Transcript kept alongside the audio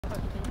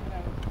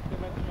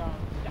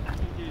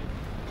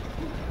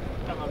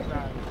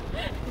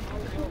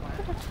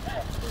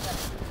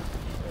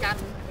Căn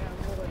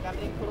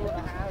đi luôn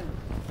là hai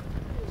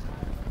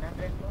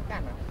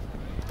căn à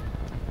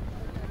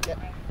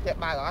chết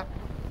bài rồi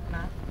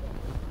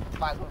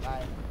bài của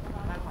bài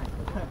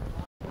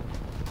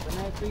bên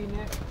này pin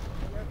này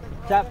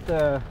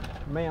chapter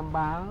mềm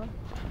báo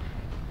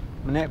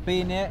bên này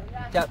pin này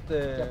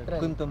chapter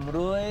kun tùm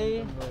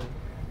ruồi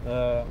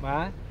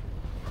má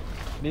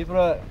đi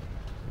rồi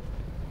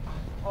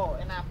ô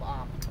em nào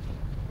bỏ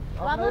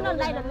nó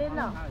đây là lên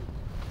rồi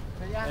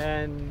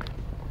and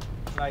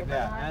like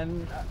that and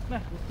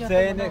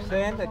sen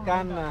the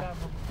can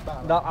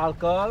dog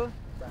alcohol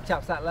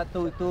chạm sạn là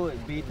tôi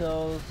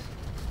Beatles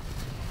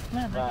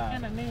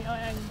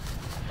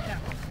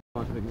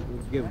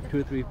give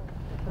 2 or 3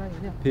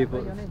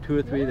 people 2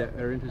 or 3 that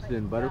are interested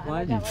in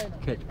butterflies, you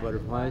catch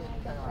butterflies.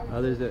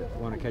 Others that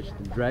want to catch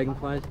the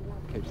dragonflies,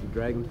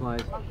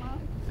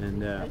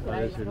 and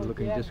others are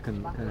looking just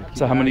kind of.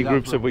 So how many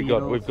groups have we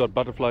got? We've got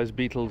butterflies,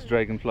 beetles,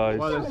 dragonflies.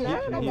 Well, there's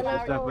heaps and heaps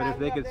of stuff, but if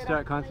they could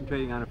start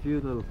concentrating on a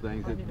few little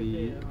things, it'd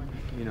be,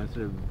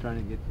 sort of trying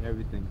to get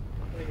everything.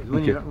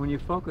 When you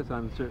focus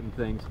on certain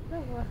things,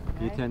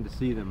 you tend to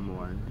see them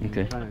more. And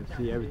you're trying to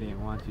see everything at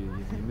once, you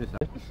miss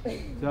out.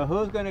 So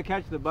who's going to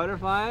catch the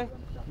butterfly?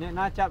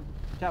 Not chap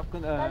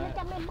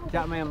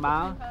mềm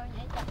báo.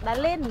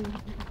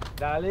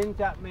 Đà Linh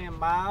chap mềm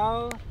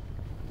báo.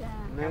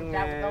 Nâng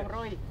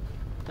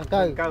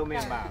câu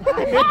mềm báo.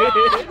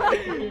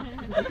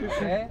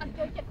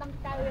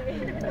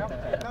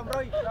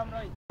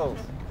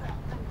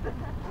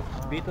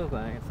 Beetles,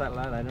 I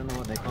don't know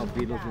what they call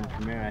beetles in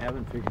Khmer. I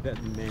haven't figured that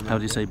name out. How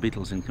do you say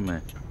beetles in Khmer?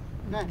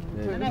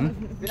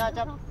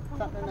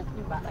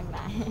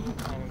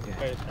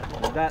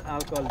 That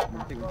alcohol.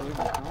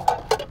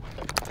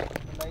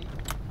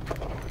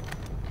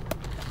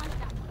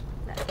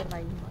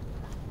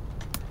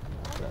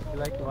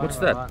 What's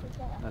that?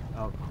 That's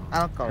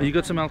alcohol. Oh, you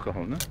got some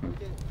alcohol, no?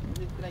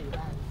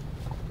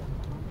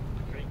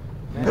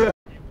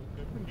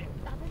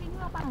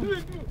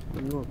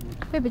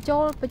 Phải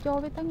cho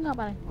với tấn ngập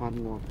này.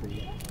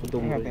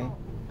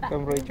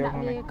 Không rồi cho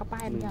này. Cặp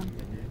bài nhỉ.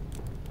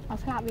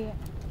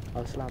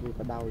 Ở slab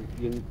bắt đầu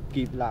dừng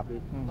kịp lạp đi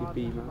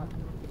pi mà.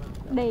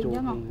 Để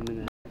cho ngọc.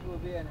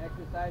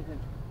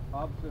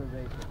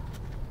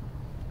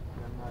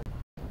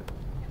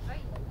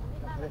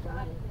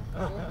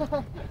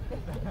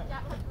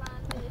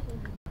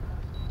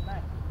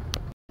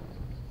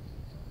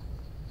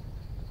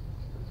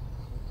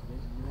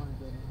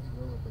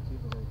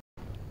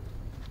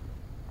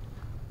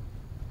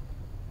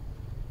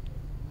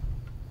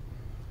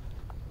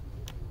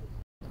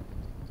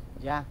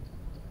 Yeah.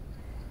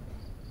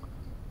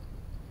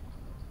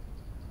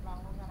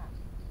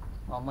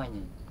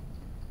 Mình.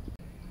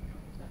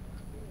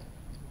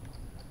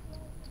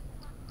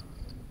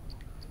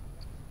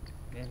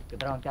 Cái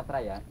drone chặt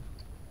tay à?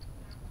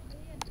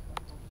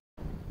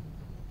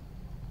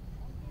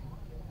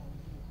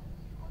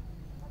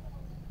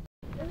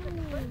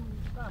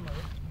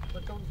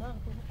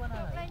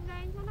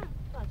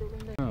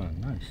 Oh,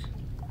 nice.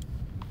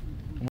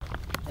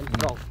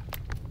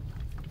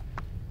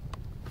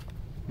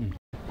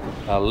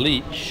 A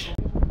leech.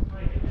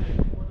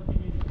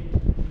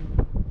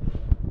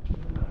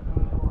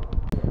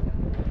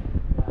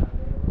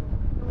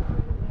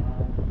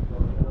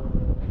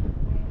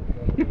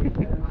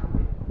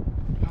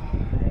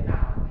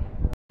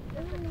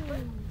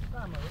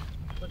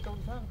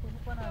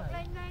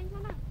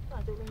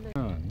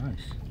 Oh,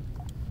 nice.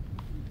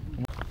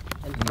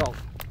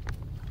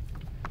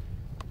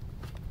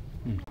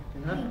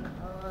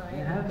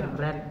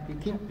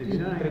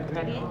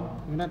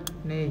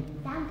 Này,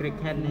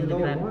 cricket này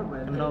là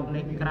lộn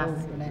này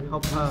grass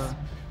hopper,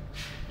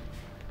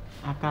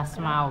 grass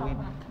màu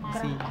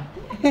gì,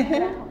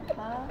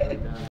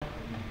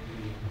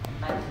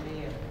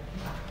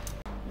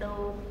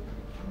 đồ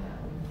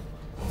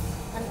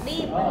anh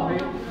đi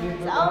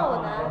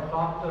sao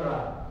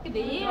cái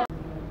gì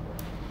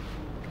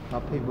nó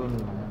phải buồn.